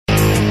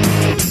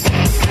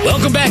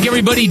Welcome back,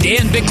 everybody.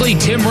 Dan Bickley,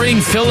 Tim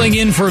Ring filling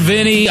in for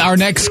Vinny. Our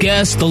next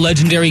guest, the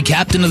legendary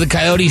captain of the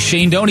Coyotes,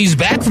 Shane Doan. He's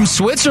back from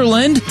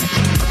Switzerland.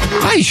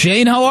 Hi,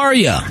 Shane. How are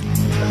you?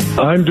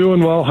 I'm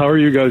doing well. How are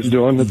you guys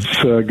doing? It's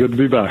good to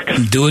be back.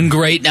 Doing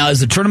great. Now,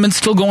 is the tournament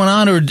still going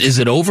on, or is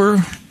it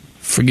over?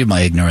 Forgive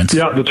my ignorance.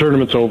 Yeah, the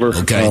tournament's over.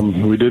 Okay.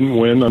 We didn't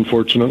win,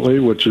 unfortunately,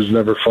 which is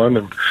never fun.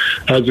 And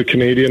as a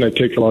Canadian, I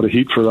take a lot of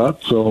heat for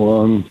that.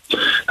 So I'm in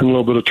a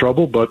little bit of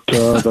trouble, but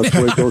that's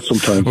the way it goes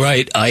sometimes.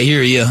 Right. I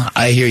hear you. All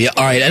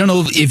right. I don't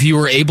know if you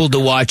were able to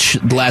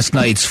watch last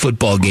night's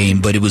football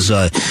game, but it was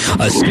a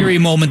scary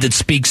moment that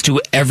speaks to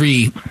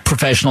every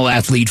professional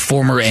athlete,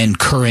 former and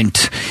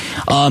current.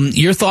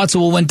 Your thoughts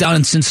on what went down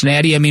in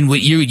Cincinnati? I mean,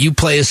 you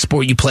play a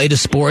sport. You played a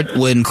sport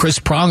when Chris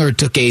Pronger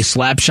took a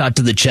slap shot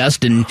to the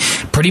chest, and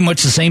pretty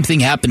much the same thing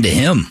happened to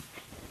him.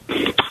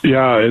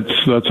 Yeah,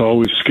 that's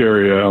always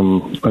scary.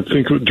 I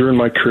think during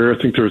my career,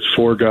 I think there was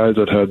 4 guys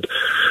that had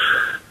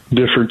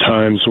different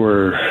times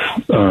where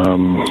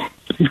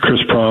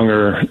Chris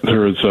Pronger,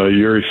 there was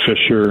Yuri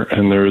Fisher,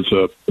 and there was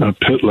a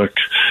Pitlick.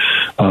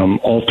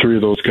 All 3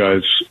 of those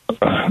guys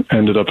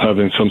ended up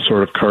having some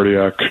sort of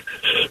cardiac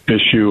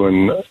issue,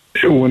 and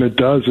when it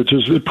does,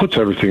 it puts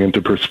everything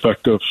into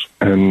perspective,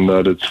 and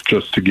that it's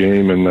just a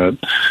game, and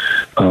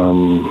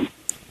that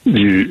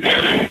you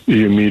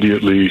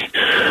immediately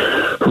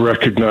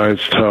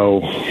recognized how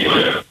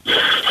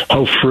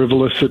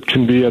frivolous it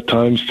can be at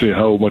times, to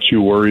how much you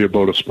worry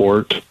about a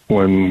sport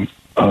when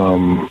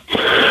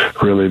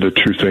really the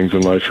true things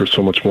in life are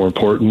so much more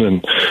important.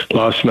 And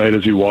last night,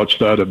 as you watch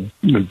that,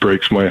 it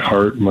breaks my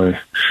heart. I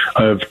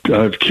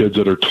have kids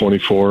that are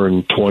 24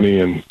 and 20,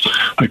 and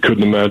I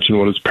couldn't imagine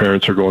what his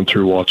parents are going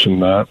through watching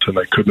that, and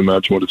I couldn't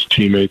imagine what his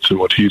teammates and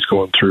what he's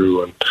going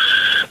through. And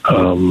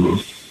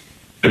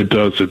it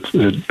does.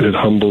 It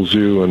humbles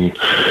you, and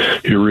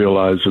you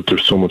realize that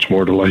there's so much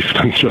more to life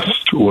than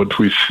just what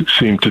we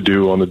seem to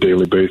do on a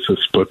daily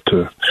basis, but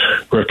to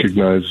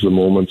recognize the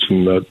moments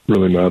and that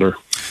really matter.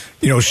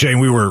 You know, Shane,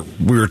 we were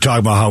talking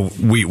about how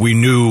we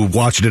knew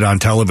watching it on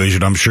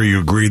television. I'm sure you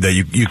agreed that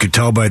you could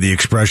tell by the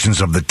expressions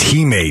of the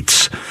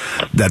teammates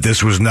that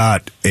this was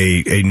not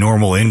a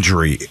normal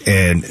injury.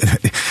 And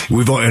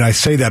and I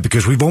say that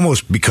because we've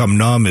almost become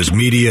numb as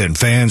media and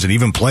fans and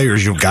even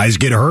players. You know, guys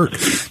get hurt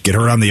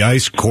on the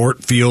ice,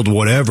 court, field,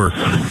 whatever.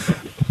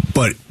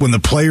 But when the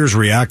players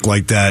react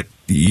like that,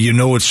 you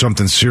know it's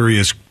something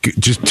serious.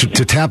 Just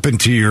to tap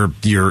into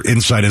your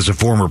insight as a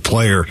former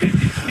player,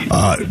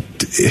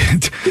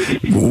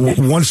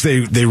 once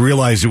they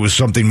realized it was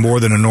something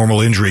more than a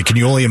normal injury, can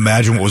you only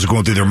imagine what was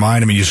going through their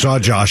mind? I mean, you saw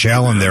Josh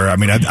Allen there. I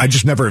mean, I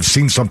just never have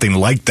seen something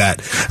like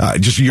that.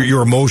 Just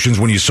your emotions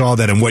when you saw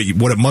that, and what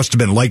it must have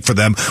been like for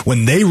them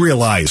when they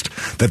realized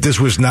that this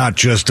was not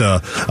just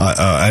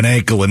an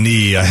ankle, a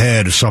knee, a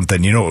head, or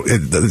something. You know,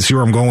 see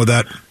where I'm going with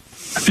that?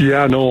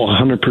 Yeah, no,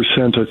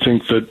 100%. I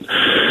think that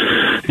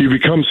you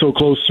become so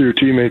close to your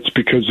teammates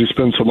because you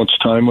spend so much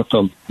time with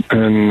them,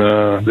 and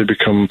they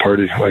become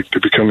they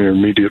become your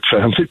immediate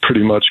family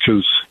pretty much,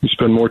 because you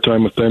spend more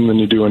time with them than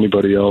you do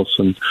anybody else.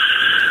 And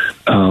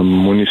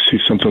when you see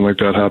something like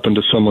that happen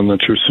to someone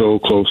that you're so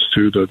close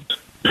to, that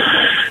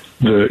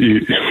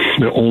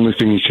the only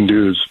thing you can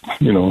do is,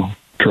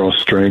 draw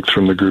strength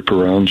from the group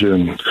around you,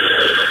 and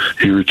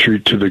you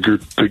retreat to the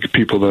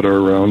people that are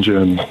around you,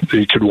 and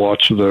you could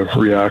watch the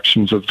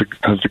reactions of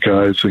the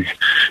guys.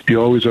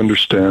 You always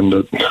understand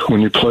that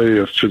when you play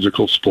a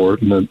physical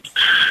sport, and that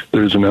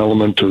there's an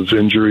element of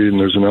injury and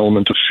there's an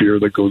element of fear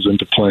that goes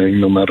into playing,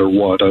 no matter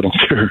what. I don't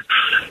care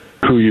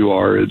who you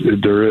are,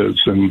 there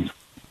is. And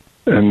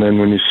then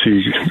when you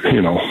see,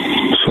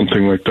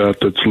 something like that,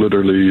 that's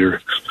literally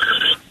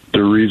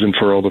the reason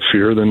for all the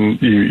fear, then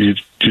you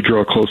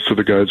draw close to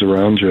the guys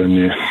around you, and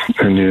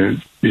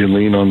you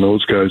lean on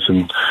those guys,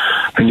 and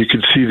you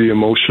can see the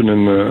emotion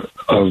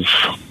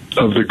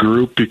of the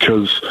group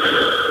because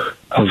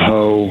of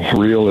how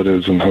real it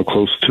is and how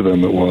close to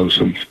them it was.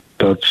 And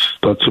that's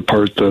the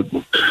part that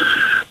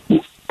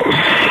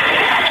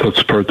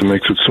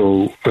makes it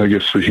so, I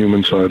guess, the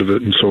human side of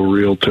it, and so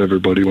real to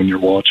everybody when you're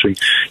watching.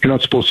 You're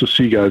not supposed to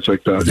see guys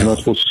like that. You're not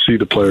supposed to see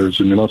the players,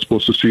 and you're not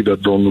supposed to see that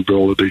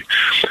vulnerability.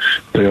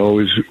 They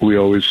always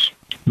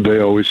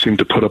seem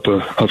to put up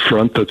a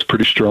front that's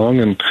pretty strong,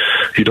 and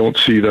you don't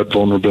see that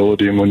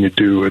vulnerability. And when you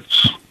do,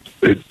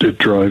 it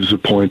drives the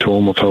point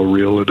home of how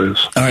real it is.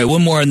 All right,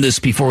 one more on this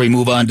before we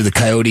move on to the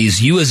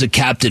Coyotes. You as a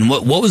captain,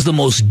 what was the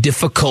most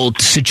difficult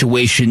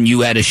situation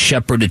you had to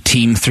shepherd a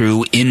team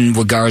through in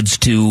regards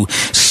to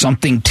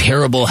something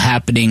terrible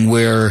happening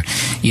where,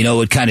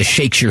 it kind of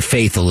shakes your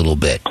faith a little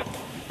bit?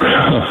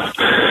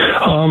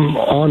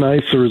 On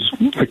ice, there was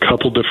a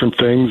couple different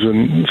things,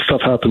 and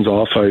stuff happens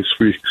off ice.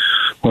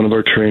 One of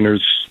our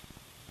trainers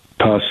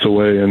passed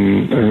away,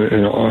 and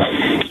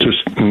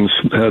just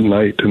at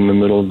night, in the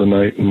middle of the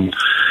night, and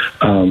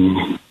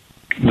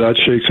that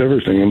shakes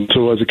everything. And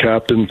so, as a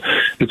captain,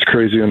 it's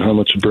crazy on how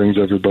much it brings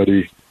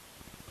everybody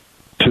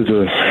to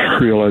the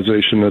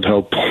realization that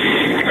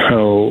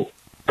how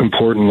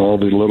important all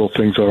the little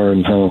things are,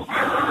 and how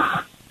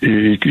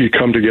you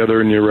come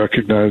together and you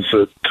recognize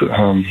that,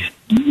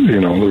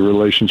 the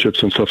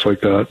relationships and stuff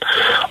like that.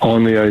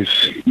 On the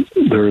ice,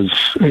 there's,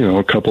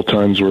 a couple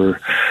times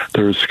where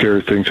there's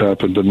scary things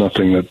happen, but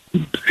nothing that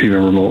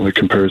even remotely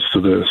compares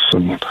to this.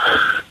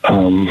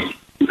 And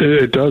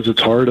it does.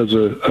 It's hard as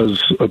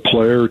a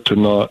player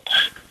to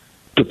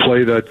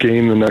play that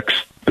game the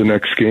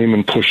next game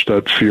and push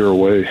that fear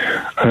away.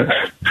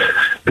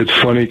 It's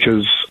funny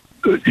because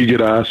you get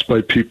asked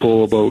by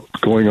people about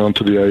going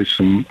onto the ice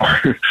and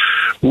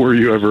were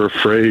you ever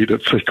afraid?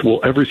 It's like, well,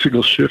 every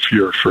single shift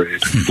you're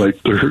afraid.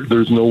 Like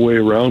there's no way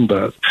around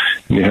that,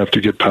 and you have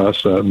to get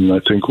past that. And I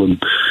think when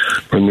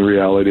the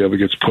reality of it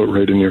gets put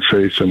right in your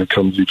face, and it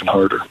comes even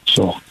harder.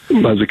 So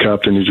as a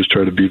captain, you just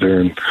try to be there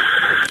and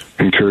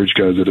encourage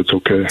guys that it's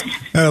okay.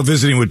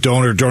 Visiting with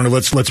Doan.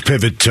 Let's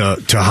pivot to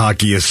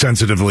hockey as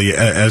sensitively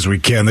as we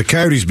can. The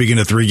Coyotes begin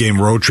a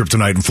 3-game road trip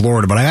tonight in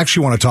Florida, but I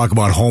actually want to talk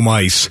about home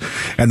ice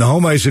and the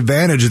home ice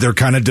advantage they're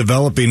kind of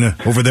developing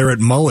over there at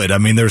Mullet. I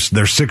mean, they're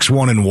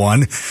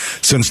 6-1-1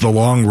 since the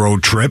long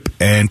road trip.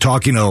 And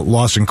talking to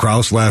Lawson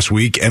Krause last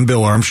week and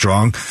Bill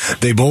Armstrong,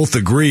 they both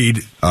agreed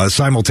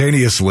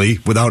simultaneously,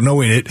 without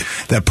knowing it,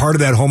 that part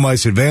of that home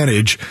ice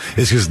advantage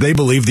is because they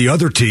believe the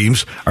other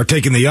teams are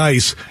taking the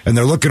ice and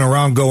they're looking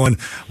around going,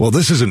 well,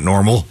 this isn't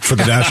normal for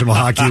the National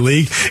Hockey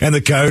League, and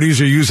the Coyotes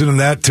are using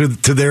that to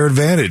their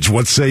advantage.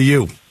 What say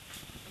you?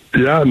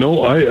 Yeah,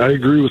 no, I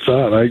agree with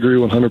that. I agree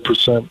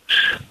 100%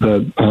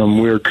 that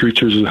we are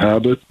creatures of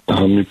habit.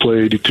 We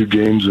play 82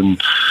 games in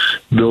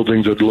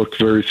buildings that look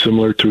very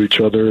similar to each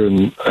other,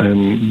 and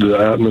the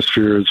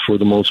atmosphere is, for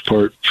the most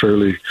part,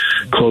 fairly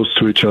close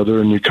to each other,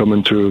 and you come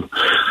into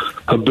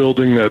a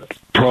building that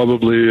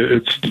probably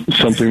it's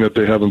something that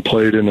they haven't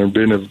played in or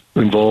been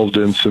involved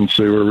in since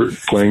they were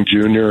playing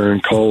junior or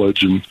in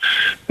college, and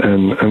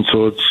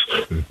so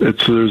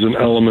it's there's an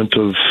element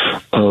of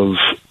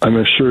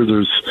I'm sure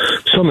there's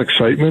some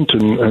excitement,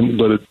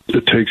 but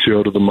it takes you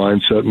out of the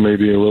mindset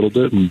maybe a little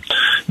bit, and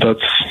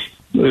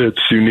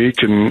it's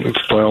unique, and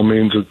by all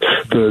means, it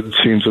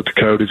seems that the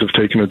Coyotes have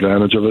taken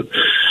advantage of it.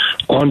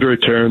 Andre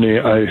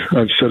Terny,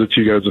 I've said it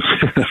to you guys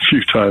a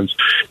few times.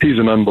 He's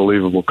an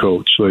unbelievable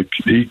coach. Like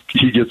he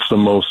gets the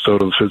most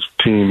out of his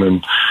team,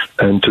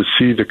 and to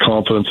see the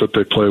confidence that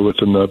they play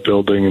with in that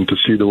building, and to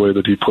see the way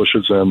that he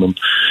pushes them and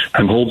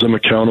holds them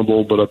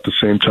accountable, but at the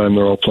same time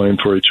they're all playing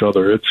for each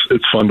other.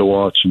 It's fun to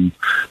watch, and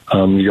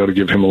you got to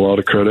give him a lot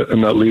of credit,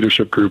 and that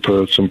leadership group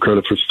some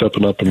credit for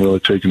stepping up and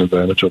really taking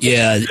advantage of it.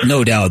 Yeah,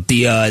 no doubt.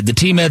 The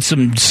team had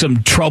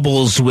some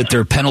troubles with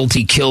their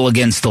penalty kill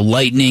against the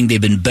Lightning. They've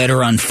been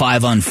better on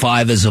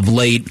 5-on-5 as of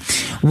late.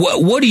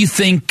 What do you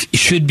think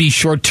should be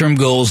short-term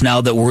goals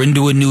now that we're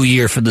into a new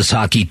year for this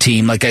hockey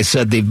team? Like I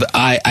said,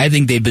 I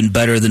think they've been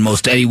better than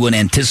most anyone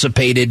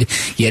anticipated,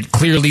 yet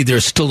clearly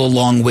there's still a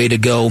long way to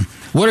go.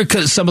 What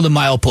are some of the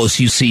mileposts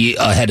you see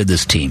ahead of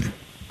this team?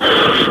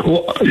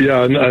 Well,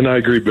 yeah, and I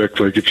agree, Vic.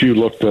 Like, if you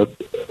looked at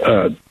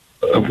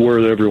where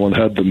everyone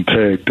had them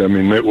pegged, I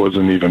mean, it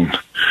wasn't even...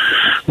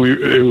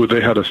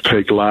 they had us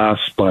pegged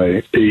last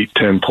by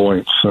 8-10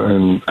 points,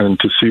 and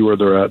to see where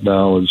they're at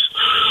now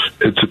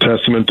it's a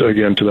testament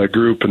again to that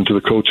group and to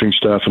the coaching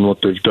staff and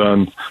what they've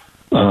done.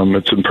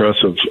 It's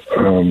impressive.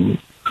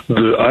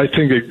 I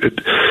think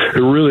it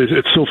really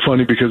it's so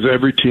funny because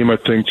every team I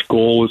think's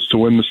goal is to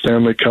win the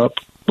Stanley Cup,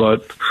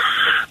 but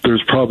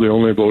there's probably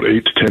only about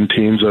 8 to 10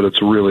 teams that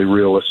it's really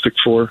realistic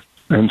for.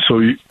 And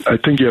so I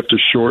think you have to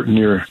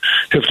you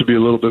have to be a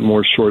little bit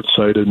more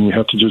short-sighted, and you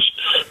have to just,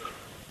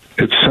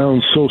 it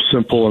sounds so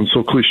simple and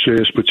so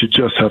cliche-ish, but you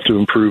just have to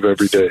improve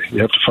every day. You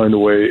have to find a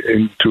way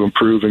to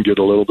improve and get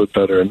a little bit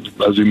better. And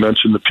as you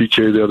mentioned, the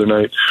PK the other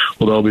night,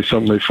 well, that'll be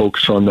something they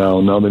focus on now.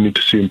 Now they need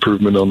to see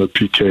improvement on the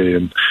PK,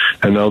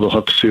 and now they'll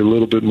have to see a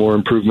little bit more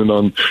improvement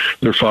on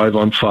their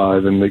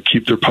 5-on-5, and they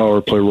keep their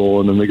power play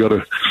rolling, and they got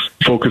to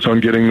focus on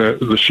getting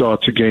the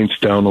shots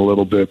against down a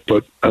little bit.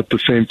 But at the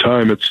same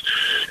time, it's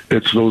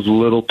those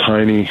little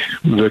tiny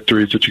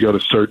victories that you got to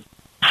start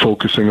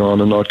focusing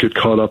on and not get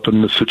caught up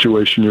in the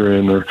situation you're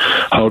in or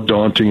how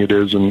daunting it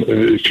is. And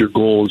if your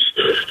goal is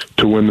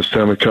to win the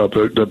Stanley Cup,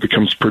 that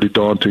becomes pretty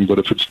daunting. But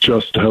if it's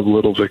just to have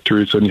little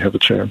victories, then you have a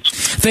chance.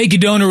 Thank you,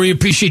 Doan. We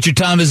appreciate your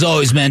time as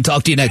always, man.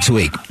 Talk to you next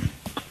week.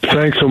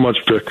 Thanks so much,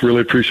 Vic.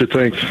 Really appreciate it.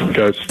 Thanks,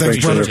 guys.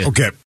 Thanks brother. Okay.